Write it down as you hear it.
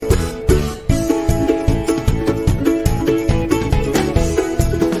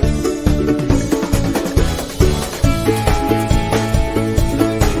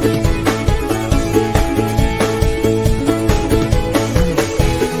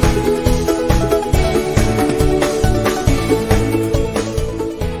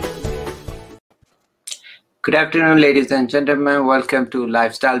Good afternoon, ladies and gentlemen. Welcome to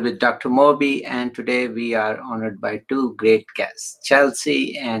Lifestyle with Dr. Moby. And today we are honored by two great guests,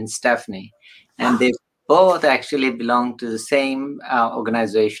 Chelsea and Stephanie. And they both actually belong to the same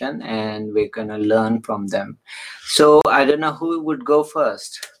organization, and we're going to learn from them. So I don't know who would go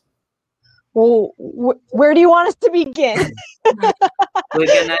first. Well, where do you want us to begin? We're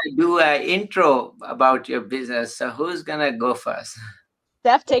going to do an intro about your business. So who's going to go first?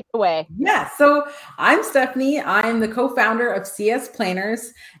 Steph, take it away. Yeah, so I'm Stephanie. I'm the co-founder of CS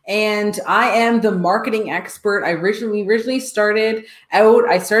Planners, and I am the marketing expert. I originally started out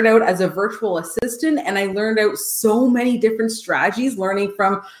as a virtual assistant, and I learned out so many different strategies, learning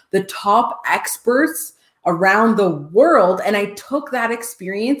from the top experts around the world. And I took that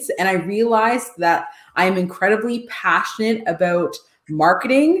experience and I realized that I'm incredibly passionate about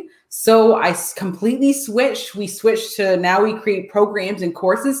marketing. So I completely switched. We switched to now we create programs and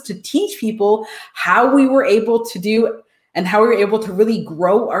courses to teach people how we were able to do and how we were able to really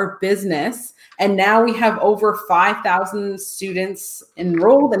grow our business. And now we have over 5,000 students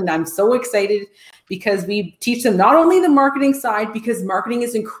enrolled. And I'm so excited because we teach them not only the marketing side, because marketing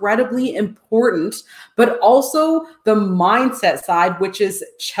is incredibly important, but also the mindset side, which is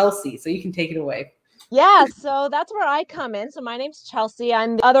Chelsea. So you can take it away. Yeah, so that's where I come in. So my name's Chelsea.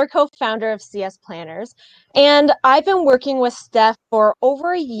 I'm the other co-founder of CS Planners. And I've been working with Steph for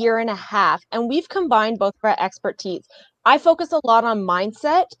over a year and a half, and we've combined both of our expertise. I focus a lot on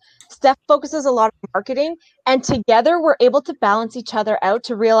mindset. Steph focuses a lot on marketing. And together we're able to balance each other out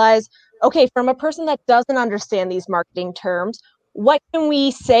to realize, okay, from a person that doesn't understand these marketing terms, what can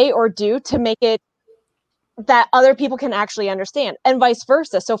we say or do to make it that other people can actually understand, and vice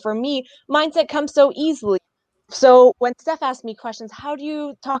versa. So for me, mindset comes so easily. So when Steph asks me questions, how do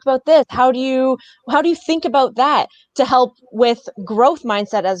you talk about this? How do you think about that to help with growth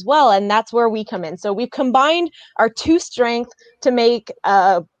mindset as well? And that's where we come in. So we've combined our two strengths to make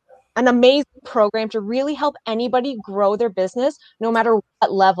an amazing program to really help anybody grow their business, no matter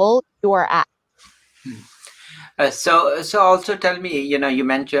what level you are at. So also tell me, you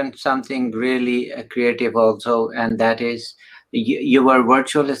mentioned something really creative also, and that is your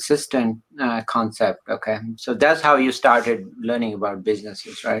virtual assistant concept. Okay. So that's how you started learning about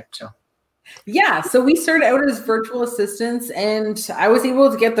businesses, right? Yeah, so we started out as virtual assistants, and I was able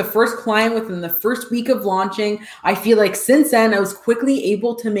to get the first client within the first week of launching. I feel like since then, I was quickly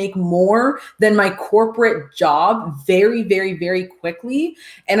able to make more than my corporate job very, very, very quickly.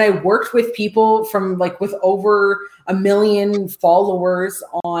 And I worked with people from with over 1 million followers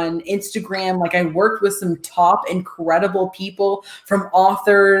on Instagram. Like I worked with some top incredible people, from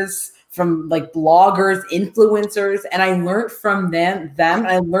authors, from bloggers, influencers, and I learned from them.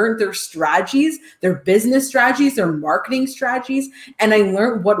 I learned their strategies, their business strategies, their marketing strategies, and I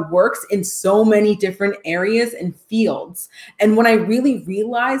learned what works in so many different areas and fields. And when I really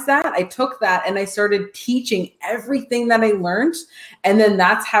realized that, I took that and I started teaching everything that I learned. And then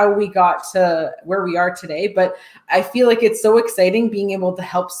that's how we got to where we are today. But I feel like it's so exciting being able to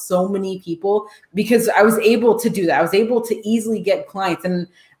help so many people, because I was able to do that. I was able to easily get clients, and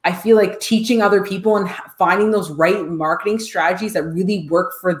I feel like teaching other people and finding those right marketing strategies that really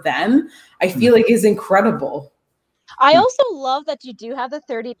work for them, I feel like is incredible. I also love that you do have the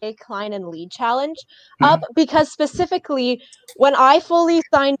 30-day client and lead challenge up, because specifically when I fully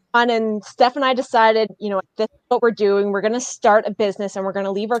signed on and Steph and I decided, this is what we're doing, we're going to start a business and we're going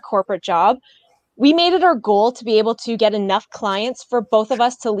to leave our corporate job. We made it our goal to be able to get enough clients for both of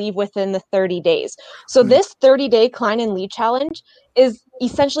us to leave within the 30 days. So this 30-day client and lead challenge is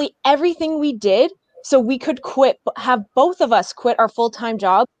essentially everything we did so we could have both of us quit our full-time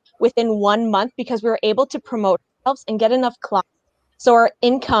job within 1 month, because we were able to promote ourselves and get enough clients. So our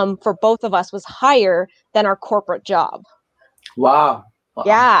income for both of us was higher than our corporate job. Wow.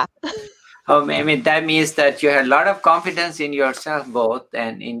 Yeah. I mean, that means that you had a lot of confidence in yourself both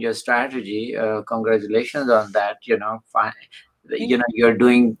and in your strategy. Congratulations on that. You're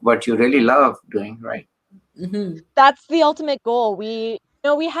doing what you really love doing, right? Mm-hmm. That's the ultimate goal. We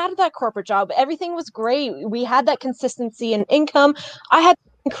had that corporate job. Everything was great. We had that consistency in income. I had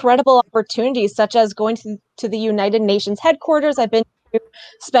incredible opportunities, such as going to the United Nations headquarters. I've been to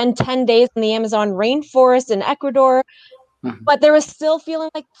spend 10 days in the Amazon rainforest in Ecuador. But there was still feeling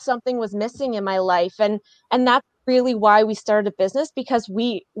like something was missing in my life. And that's really why we started a business, because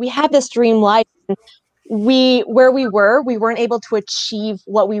we had this dream life. And we weren't able to achieve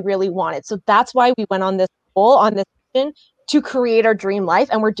what we really wanted. So that's why we went on this goal, on this mission to create our dream life.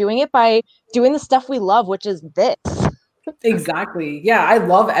 And we're doing it by doing the stuff we love, which is this. Exactly. Yeah, I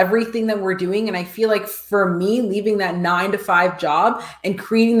love everything that we're doing. And I feel like for me, leaving that 9 to 5 job and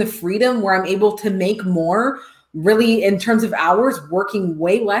creating the freedom where I'm able to make more, really in terms of hours, working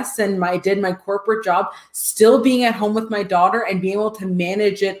way less than I did my corporate job, still being at home with my daughter and being able to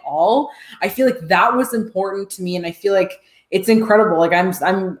manage it all. I feel like that was important to me. And I feel like it's incredible. Like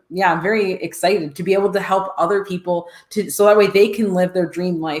I'm very excited to be able to help other people so that way they can live their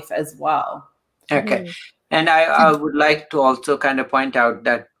dream life as well. Okay. Mhm. And I would like to also kind of point out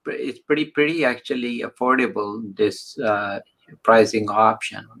that it's pretty actually affordable, this pricing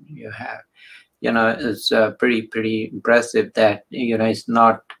option you have. It's pretty impressive that, it's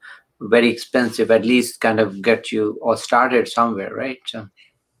not very expensive, at least kind of get you or started somewhere, right? So,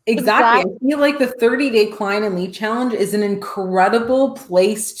 Exactly. I feel like the 30-day client and lead challenge is an incredible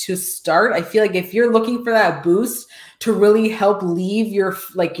place to start. I feel like if you're looking for that boost to really help leave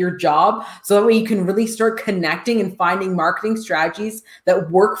your job, so that way you can really start connecting and finding marketing strategies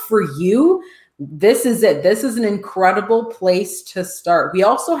that work for you, this is it. This is an incredible place to start. We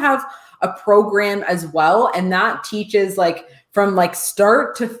also have a program as well, and that teaches from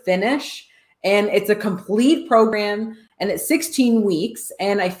start to finish, and it's a complete program. And it's 16 weeks.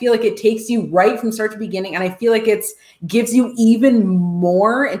 And I feel like it takes you right from start to beginning. And I feel like gives you even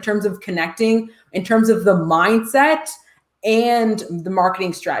more in terms of connecting, in terms of the mindset and the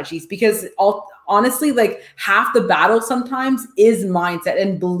marketing strategies, because honestly, like half the battle sometimes is mindset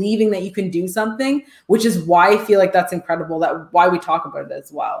and believing that you can do something, which is why I feel like that's incredible, why we talk about it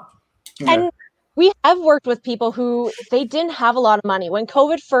as well. yeah. And we have worked with people who they didn't have a lot of money. When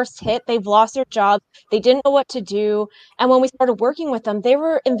COVID first hit, they've lost their jobs. They didn't know what to do. And when we started working with them, they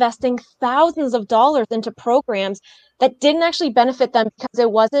were investing thousands of dollars into programs that didn't actually benefit them because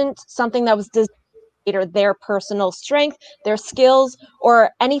it wasn't something that was designed or their personal strength, their skills,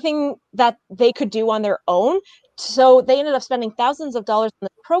 or anything that they could do on their own. So they ended up spending thousands of dollars on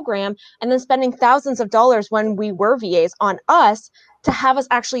the program and then spending thousands of dollars when we were VAs on us to have us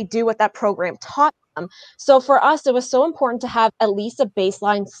actually do what that program taught them. So for us, it was so important to have at least a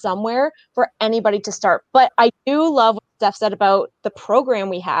baseline somewhere for anybody to start. But I do love what Steph said about the program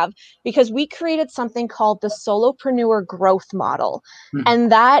we have, because we created something called the Solopreneur Growth Model.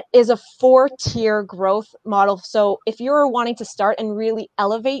 And that is a 4-tier growth model. So if you're wanting to start and really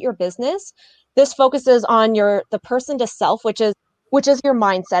elevate your business, this focuses on the person to self, which is your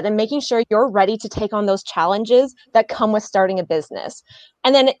mindset, and making sure you're ready to take on those challenges that come with starting a business.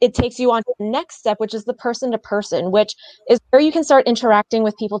 And then it takes you on to the next step, which is the person to person, which is where you can start interacting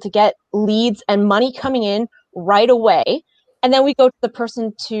with people to get leads and money coming in right away. And then we go to the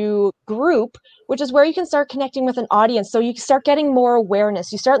person to group, which is where you can start connecting with an audience. So you start getting more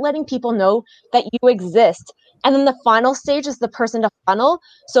awareness. You start letting people know that you exist. And then the final stage is the person to funnel.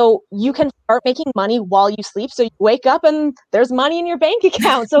 So you can start making money while you sleep. So you wake up and there's money in your bank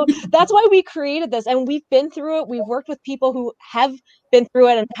account. So that's why we created this. And we've been through it. We've worked with people who have been through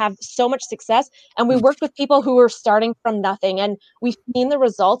it and have so much success. And we worked with people who are starting from nothing. And we've seen the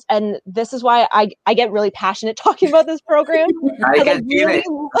results. And this is why I get really passionate talking about this program. I can feel it.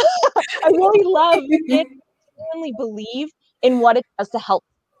 I really love it. I genuinely believe in what it does to help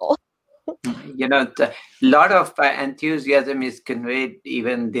people. A lot of enthusiasm is conveyed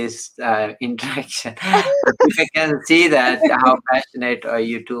even this interaction. I can see that how passionate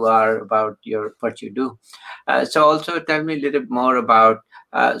you two are about what you do. So also tell me a little bit more about,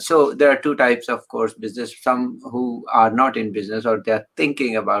 so there are two types, of course, business, some who are not in business or they're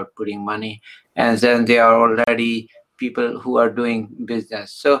thinking about putting money, and then they are already people who are doing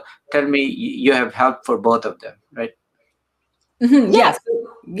business. So tell me, you have help for both of them, right? Mm-hmm. Yes.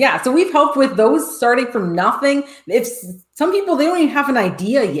 Yeah. So we've helped with those starting from nothing. If some people, they don't even have an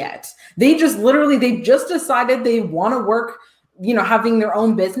idea yet. They just decided they want to work, having their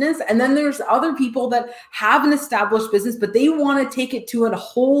own business. And then there's other people that have an established business, but they want to take it to a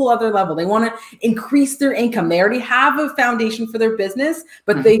whole other level. They want to increase their income. They already have a foundation for their business,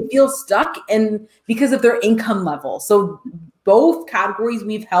 but they feel stuck because of their income level. So both categories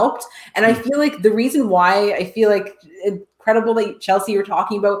we've helped. And I feel like the reason why I feel like incredible that Chelsea, you're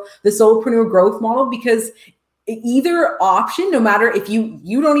talking about the solopreneur growth model, because either option, no matter if you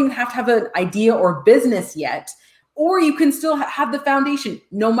don't even have to have an idea or business yet, or you can still have the foundation.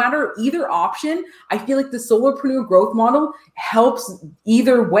 No matter either option, I feel like the solopreneur growth model helps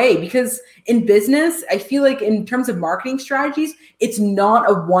either way, because in business, I feel like in terms of marketing strategies, it's not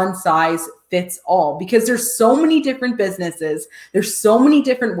a one size fits all, because there's so many different businesses, there's so many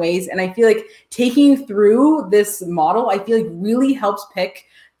different ways. And I feel like taking through this model, I feel like really helps pick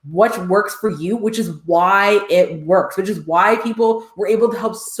what works for you, which is why it works, which is why people were able to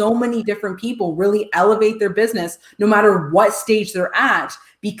help so many different people really elevate their business, no matter what stage they're at,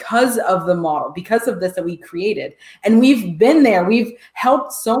 because of the model, because of this that we created. And we've been there. We've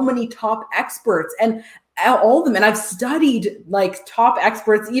helped so many top experts and all of them. And I've studied like top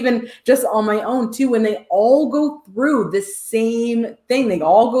experts, even just on my own too, and they all go through the same thing. They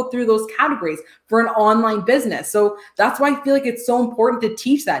all go through those categories for an online business. So that's why I feel like it's so important to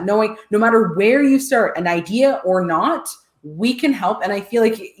teach that, knowing no matter where you start, an idea or not, we can help. And I feel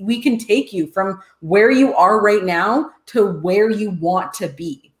like we can take you from where you are right now to where you want to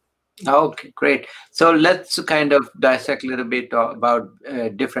be. Okay, great. So let's kind of dissect a little bit about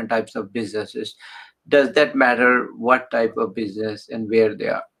different types of businesses. Does that matter what type of business and where they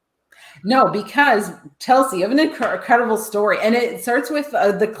are? No, because Chelsea, you have an incredible story, and it starts with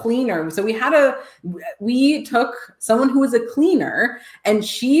the cleaner. So we took someone who was a cleaner, and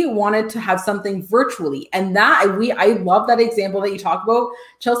she wanted to have something virtually, and I love that example that you talk about,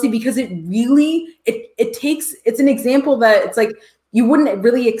 Chelsea, because it really it's an example that it's like you wouldn't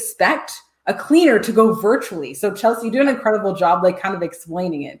really expect a cleaner to go virtually. So Chelsea, you do an incredible job, like kind of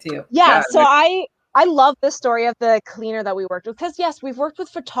explaining it too. Yeah, so I love the story of the cleaner that we worked with, because yes, we've worked with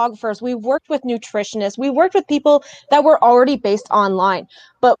photographers, we've worked with nutritionists, we worked with people that were already based online.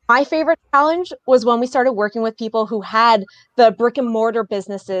 But my favorite challenge was when we started working with people who had the brick and mortar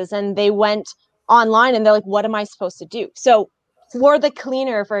businesses and they went online and they're like, what am I supposed to do? So for the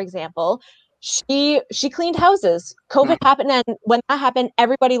cleaner, for example, she cleaned houses. COVID happened, and when that happened,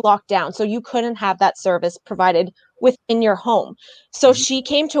 everybody locked down. So you couldn't have that service provided within your home. So she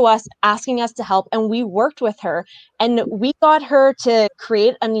came to us asking us to help, and we worked with her, and we got her to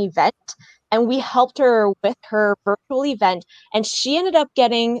create an event, and we helped her with her virtual event. And she ended up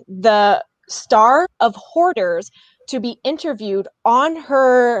getting the star of Hoarders to be interviewed on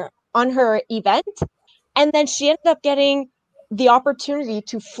her event. And then she ended up getting the opportunity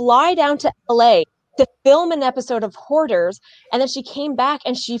to fly down to LA to film an episode of Hoarders. And then she came back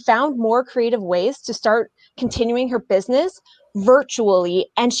and she found more creative ways to start continuing her business virtually.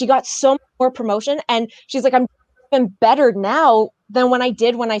 And she got so much more promotion. And she's like, I'm even better now than when I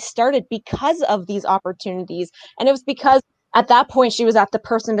did when I started because of these opportunities. And it was because at that point she was at the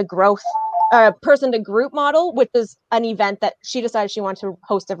person to group model, which is an event that she decided she wanted to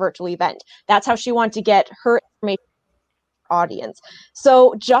host a virtual event. That's how she wanted to get her information audience.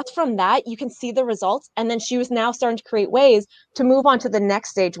 So just from that, you can see the results. And then she was now starting to create ways to move on to the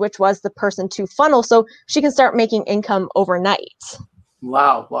next stage, which was the person to funnel, so she can start making income overnight.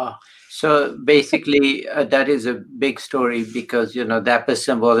 Wow. So basically, that is a big story, because that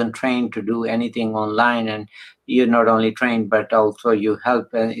person wasn't trained to do anything online, and you're not only trained but also you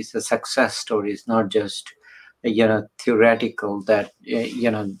help, and it's a success story. It's not just theoretical that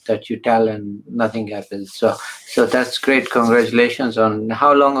that you tell and nothing happens. So that's great. Congratulations. On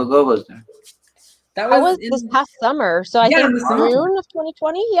how long ago was that? That was this past summer. So I think June of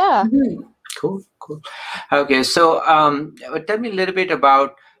 2020. Yeah. Mm-hmm. Cool. Okay, so tell me a little bit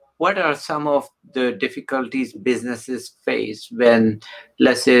about what are some of the difficulties businesses face when,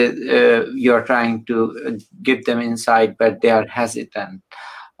 let's say, you're trying to give them insight but they are hesitant,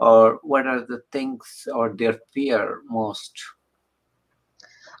 or what are the things or their fear most?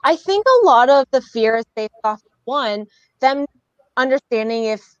 I think a lot of the fear is based off, one, them understanding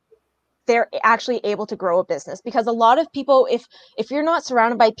if they're actually able to grow a business. Because a lot of people, if you're not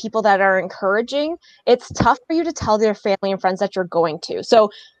surrounded by people that are encouraging, it's tough for you to tell their family and friends that you're going to.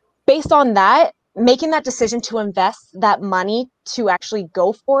 So based on that, making that decision to invest that money to actually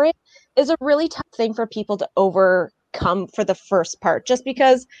go for it is a really tough thing for people to overcome for the first part, just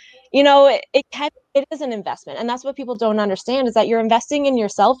because it is an investment. And that's what people don't understand, is that you're investing in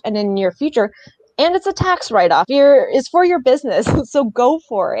yourself and in your future, and it's a tax write-off. It's for your business. So go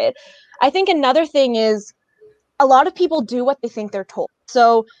for it. I think another thing is a lot of people do what they think they're told.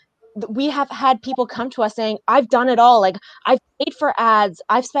 So we have had people come to us saying, I've done it all. Like, I've paid for ads.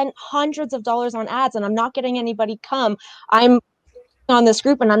 I've spent hundreds of dollars on ads and I'm not getting anybody come. I'm on this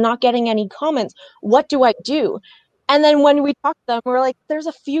group and I'm not getting any comments. What do I do? And then when we talk to them, we're like, there's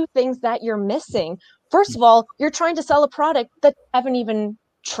a few things that you're missing. First of all, you're trying to sell a product that you haven't even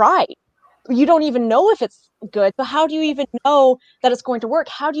tried. You don't even know if it's good. So how do you even know that it's going to work?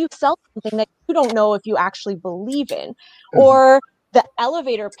 How do you sell something that you don't know if you actually believe in? Or the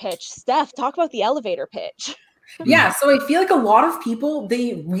elevator pitch. Steph, talk about the elevator pitch. Yeah, so I feel like a lot of people,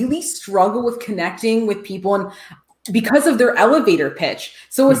 they really struggle with connecting with people and because of their elevator pitch.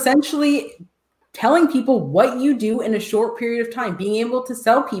 So essentially, telling people what you do in a short period of time, being able to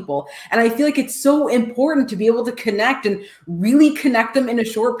sell people. And I feel like it's so important to be able to connect and really connect them in a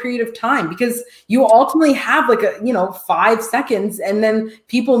short period of time, because you ultimately have like 5 seconds and then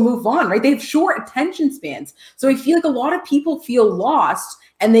people move on, right? They have short attention spans. So I feel like a lot of people feel lost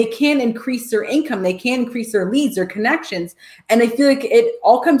and they can't increase their income. They can't increase their leads, their connections. And I feel like it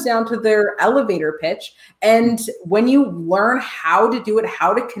all comes down to their elevator pitch. And when you learn how to do it,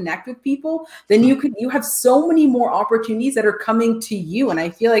 how to connect with people, then you have so many more opportunities that are coming to you. And I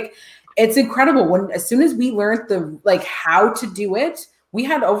feel like it's incredible as soon as we learned how to do it, we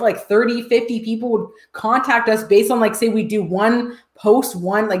had over 30, 50 people would contact us based on say we do one post,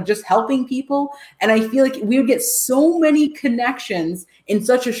 just helping people. And I feel like we would get so many connections in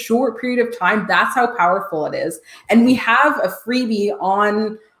such a short period of time. That's how powerful it is. And we have a freebie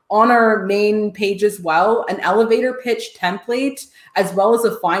on our main page as well, an elevator pitch template, as well as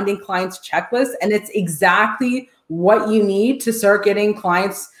a finding clients checklist. And it's exactly what you need to start getting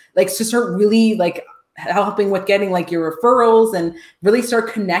clients, to start really helping with getting your referrals and really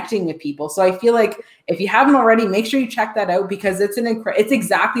start connecting with people. So I feel like if you haven't already, make sure you check that out, because it's it's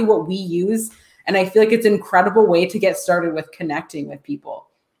exactly what we use. And I feel like it's an incredible way to get started with connecting with people.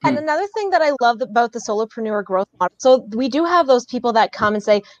 And another thing that I love about the solopreneur growth model, so we do have those people that come and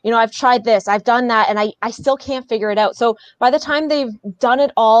say, I've tried this, I've done that, and I still can't figure it out. So by the time they've done it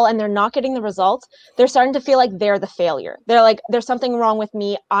all and they're not getting the results, they're starting to feel like they're the failure. They're like, there's something wrong with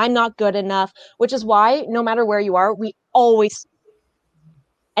me. I'm not good enough, which is why no matter where you are, we always,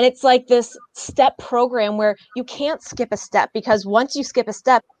 and it's like this step program where you can't skip a step, because once you skip a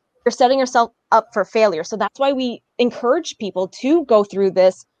step, you're setting yourself up for failure. So that's why we encourage people to go through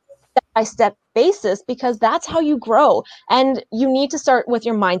this step-by-step basis, because that's how you grow. And you need to start with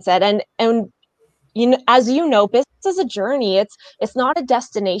your mindset. And as you know, business is a journey. It's not a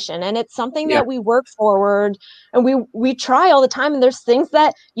destination, and it's something that we work forward and we try all the time. And there's things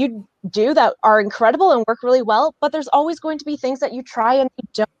that you do that are incredible and work really well, but there's always going to be things that you try and you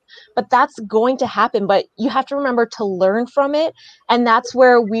don't. But that's going to happen. But you have to remember to learn from it. And that's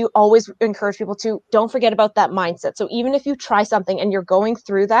where we always encourage people to don't forget about that mindset. So even if you try something and you're going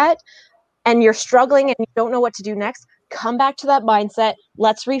through that and you're struggling and you don't know what to do next, come back to that mindset.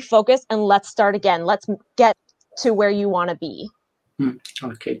 Let's refocus and let's start again. Let's get to where you want to be.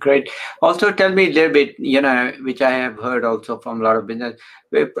 Okay, great. Also, tell me a little bit, which I have heard also from a lot of business.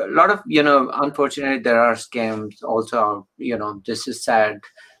 A lot of, unfortunately, there are scams also. This is sad,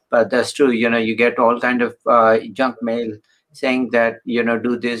 but that's true. You get all kind of junk mail saying that,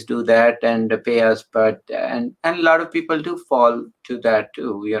 do this, do that, and pay us. But and a lot of people do fall to that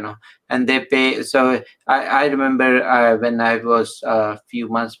too, and they pay. So I remember when I was a few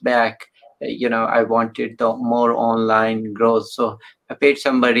months back, I wanted the more online growth. So I paid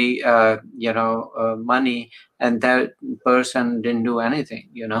somebody, money, and that person didn't do anything,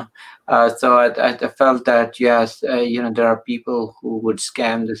 So I felt that, yes, there are people who would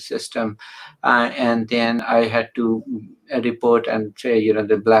scam the system. And then I had to report and say,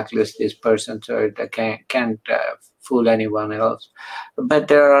 the blacklist this person, so I can't fool anyone else.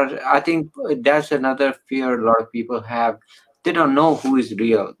 But I think that's another fear a lot of people have. They don't know who is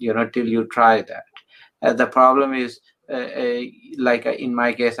real, till you try that. The problem is, in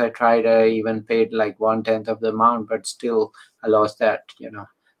my case, I tried, I even paid 1/10 of the amount, but still I lost that,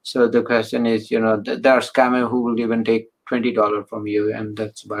 So the question is, there are scammers who will even take $20 from you, and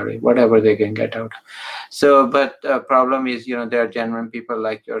that's about it, whatever they can get out. So, but the problem is, there are genuine people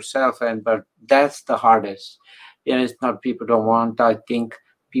like yourself, but that's the hardest. It's not people don't want. I think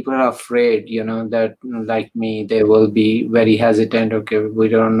people are afraid, that like me, they will be very hesitant. Okay, we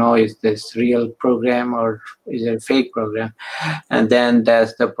don't know, is this real program or is it a fake program? And then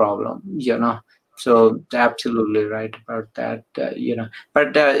that's the problem, So absolutely right about that,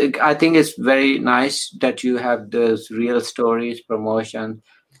 But I think it's very nice that you have those real stories, promotion,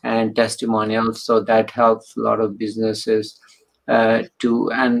 and testimonials. So that helps a lot of businesses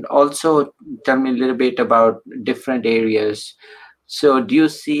too. And also tell me a little bit about different areas. So do you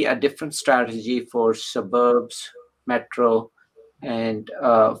see a different strategy for suburbs, metro, and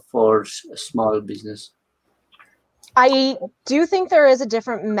for small business? I do think there is a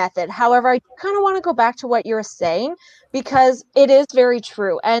different method. However, I kind of want to go back to what you're saying, because it is very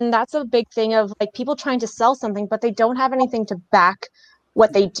true. And that's a big thing of people trying to sell something, but they don't have anything to back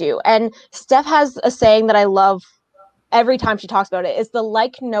what they do. And Steph has a saying that I love every time she talks about it, is the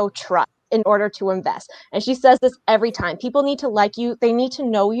know, trust in order to invest. And she says this every time. People need to like you, they need to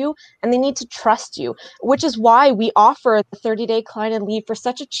know you, and they need to trust you, which is why we offer the 30-day client and lead for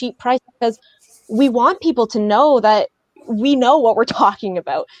such a cheap price, because we want people to know that we know what we're talking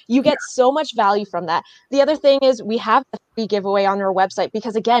about. You get so much value from that. The other thing is we have a free giveaway on our website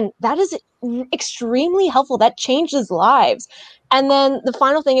because, again, that is extremely helpful. That changes lives. And then the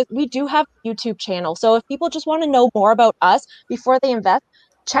final thing is we do have a YouTube channel. So if people just want to know more about us before they invest,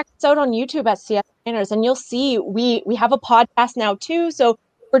 check us out on YouTube at CS Planners, and you'll see we have a podcast now too. So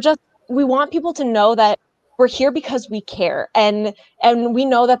we want people to know that we're here because we care, and we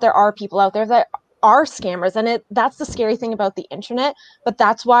know that there are people out there that are scammers, and that's the scary thing about the internet. But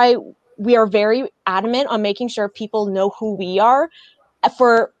that's why we are very adamant on making sure people know who we are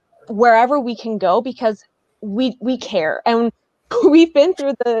for wherever we can go, because we care, and we've been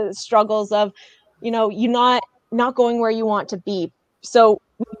through the struggles of you not going where you want to be. So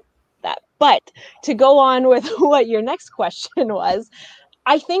that. But to go on with what your next question was,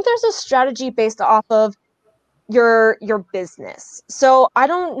 I think there's a strategy based off of your business. So I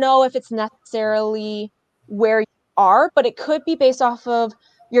don't know if it's necessarily where you are, but it could be based off of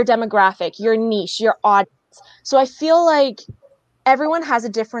your demographic, your niche, your audience. So I feel like everyone has a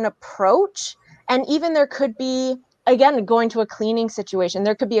different approach, and even there could be, again, going to a cleaning situation,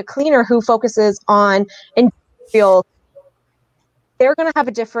 there could be a cleaner who focuses on industrial. They're going to have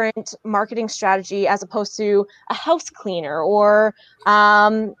a different marketing strategy as opposed to a house cleaner or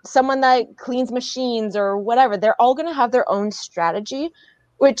someone that cleans machines or whatever. They're all going to have their own strategy,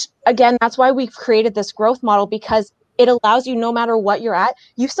 which, again, that's why we've created this growth model, because it allows you, no matter what you're at,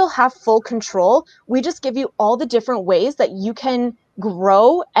 you still have full control. We just give you all the different ways that you can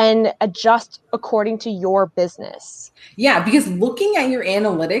grow and adjust according to your business. Yeah, because looking at your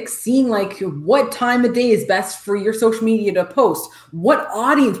analytics, seeing like what time of day is best for your social media to post, what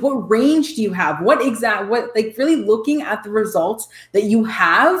audience, what range do you have, really looking at the results that you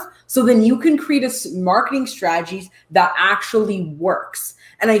have, so then you can create a marketing strategy that actually works.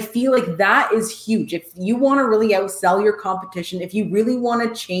 And I feel like that is huge. If you want to really outsell your competition, if you really want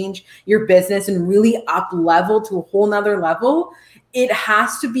to change your business and really up level to a whole nother level, it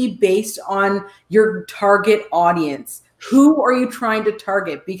has to be based on your target audience. Who are you trying to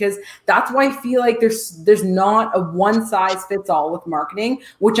target? Because that's why I feel like there's not a one size fits all with marketing,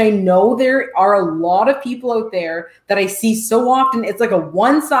 which I know there are a lot of people out there that I see so often. It's like a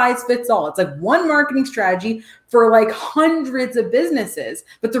one size fits all. It's like one marketing strategy for like hundreds of businesses.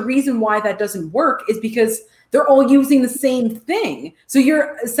 But the reason why that doesn't work is because they're all using the same thing. So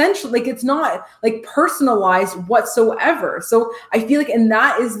you're essentially like, it's not like personalized whatsoever. So I feel like, and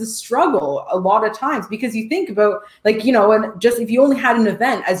that is the struggle a lot of times, because you think about like, and just if you only had an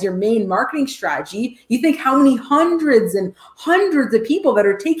event as your main marketing strategy, you think how many hundreds and hundreds of people that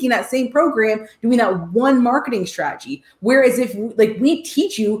are taking that same program doing that one marketing strategy. Whereas if like we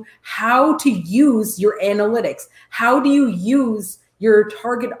teach you how to use your analytics, how do you use your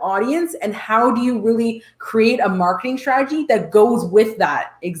target audience, and how do you really create a marketing strategy that goes with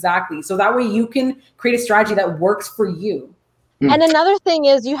that exactly. So that way you can create a strategy that works for you. And another thing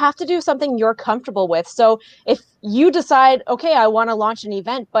is you have to do something you're comfortable with. So if you decide, okay, I want to launch an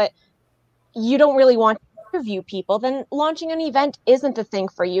event, but you don't really want to interview people, then launching an event isn't the thing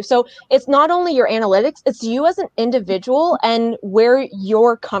for you. So it's not only your analytics, it's you as an individual and where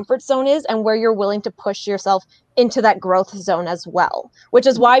your comfort zone is and where you're willing to push yourself into that growth zone as well, which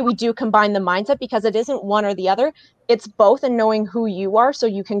is why we do combine the mindset, because it isn't one or the other. It's both, and knowing who you are so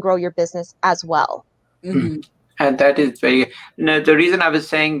you can grow your business as well. Mm-hmm. And that is very, the reason I was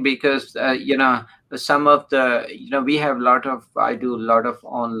saying, because, some of the, we have I do a lot of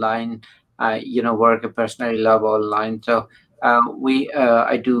online, work. I personally love online. So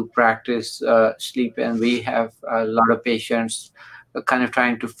I do practice sleep, and we have a lot of patients kind of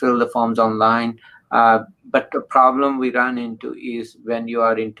trying to fill the forms online. But the problem we run into is when you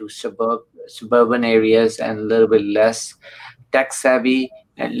are into suburban areas and a little bit less tech savvy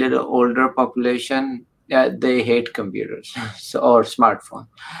and little older population, they hate computers or smartphone.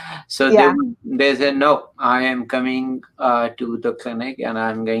 So they say, no, I am coming to the clinic and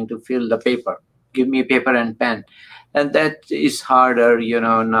I'm going to fill the paper. Give me paper and pen. And that is harder,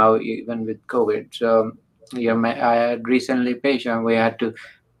 now even with COVID. So I had recently patient,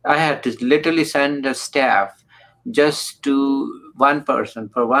 I had to literally send a staff just to one person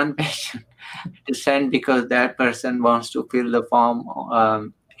for one patient to send, because that person wants to fill the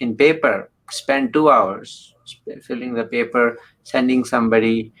form in paper, spend 2 hours filling the paper, sending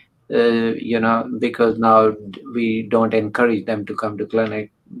somebody, because now we don't encourage them to come to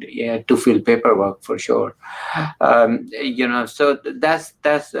clinic to fill paperwork for sure. So that's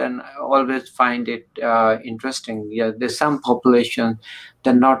and I always find it interesting. Yeah, there's some population,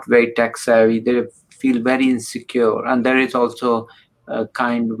 they're not very tech savvy. They feel very insecure, and there is also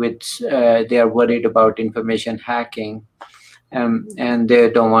kind which they are worried about information hacking, and they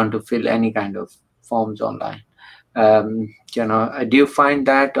don't want to fill any kind of forms online. Do you find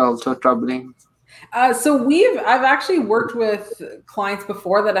that also troubling? So I've actually worked with clients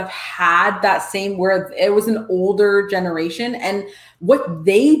before that have had that same, where it was an older generation, and what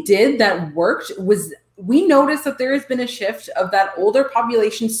they did that worked was, we noticed that there has been a shift of that older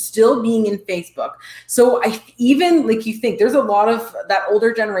population still being in Facebook. So even like, you think there's a lot of that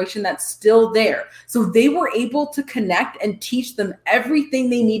older generation that's still there. So they were able to connect and teach them everything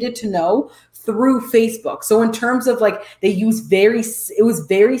they needed to know through Facebook. So in terms of like, they use it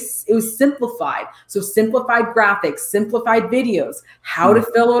was simplified. So simplified graphics, simplified videos, how to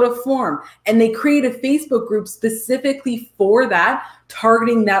fill out a form. And they create a Facebook group specifically for that,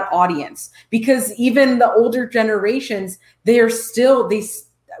 targeting that audience. Because even the older generations,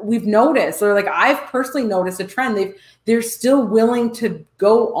 we've noticed, or like I've personally noticed a trend, they're still willing to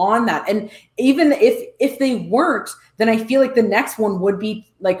go on that. And even if they weren't, then I feel like the next one would be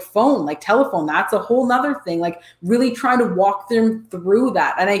like phone, like telephone. That's a whole nother thing, like really trying to walk them through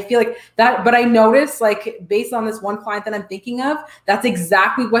that. And I feel like that, but I noticed, like, based on this one client that I'm thinking of, that's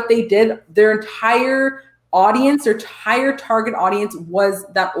exactly what they did. Their entire audience, their entire target audience was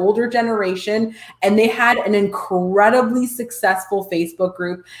that older generation, and they had an incredibly successful Facebook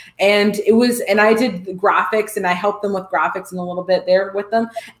group. And I did graphics, and I helped them with graphics in a little bit there with them.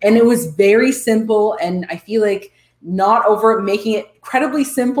 And it was very simple. And I feel like not over making it incredibly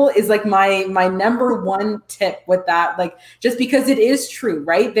simple is like my number one tip with that, like, just because it is true,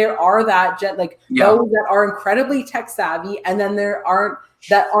 right? There are those that are incredibly tech savvy, and then there aren't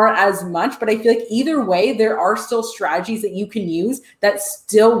that aren't as much. But I feel like either way, there are still strategies that you can use that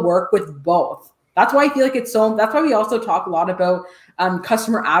still work with both. That's why I feel like that's why we also talk a lot about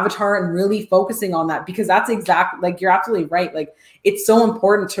customer avatar and really focusing on that, because that's exactly, like, you're absolutely right. Like, it's so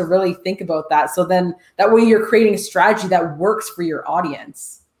important to really think about that. So then that way you're creating a strategy that works for your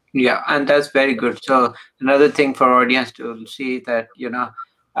audience. Yeah, and that's very good. So another thing for audience to see that,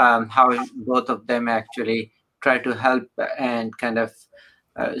 how both of them actually try to help and kind of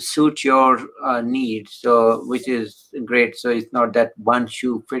suit your needs, so which is great. So it's not that one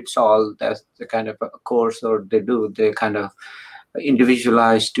shoe fits all. That's the kind of a course, or they kind of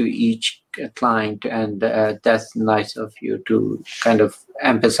individualize to each client, and that's nice of you to kind of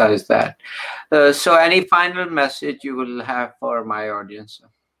emphasize that. So any final message you will have for my audience?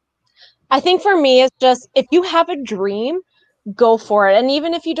 I think for me, it's just, if you have a dream, go for it. And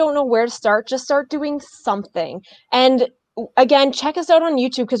even if you don't know where to start, just start doing something. And again, check us out on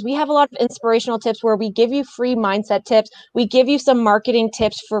YouTube, because we have a lot of inspirational tips where we give you free mindset tips. We give you some marketing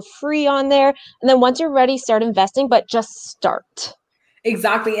tips for free on there. And then once you're ready, start investing, but just start.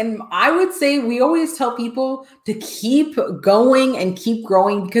 Exactly. And I would say we always tell people to keep going and keep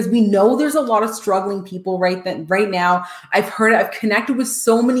growing, because we know there's a lot of struggling people right now. I've connected with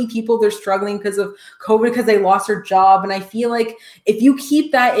so many people. They're struggling because of COVID, because they lost their job. And I feel like if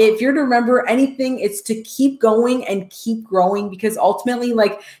you're to remember anything, it's to keep going and keep growing, because ultimately,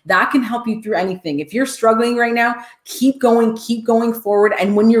 like, that can help you through anything. If you're struggling right now, keep going forward.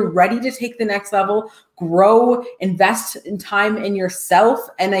 And when you're ready to take the next level, grow, invest in time in yourself.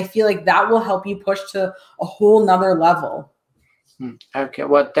 And I feel like that will help you push to a whole nother level. Okay.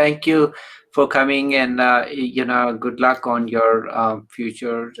 Well, thank you for coming, and, good luck on your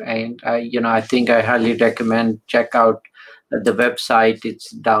future. And, I think I highly recommend check out the website.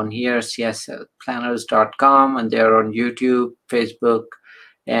 It's down here, csplanners.com, and they're on YouTube, Facebook,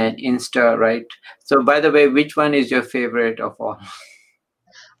 and Insta, right? So by the way, which one is your favorite of all?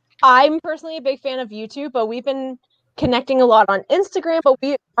 I'm personally a big fan of YouTube, but we've been connecting a lot on Instagram, but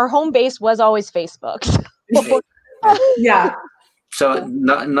our home base was always Facebook. Yeah. So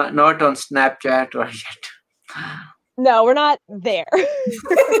not on Snapchat or yet? No, we're not there.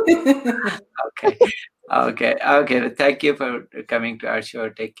 Okay. Thank you for coming to our show.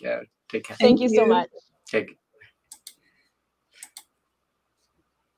 Take care. Thank you so much. Take care.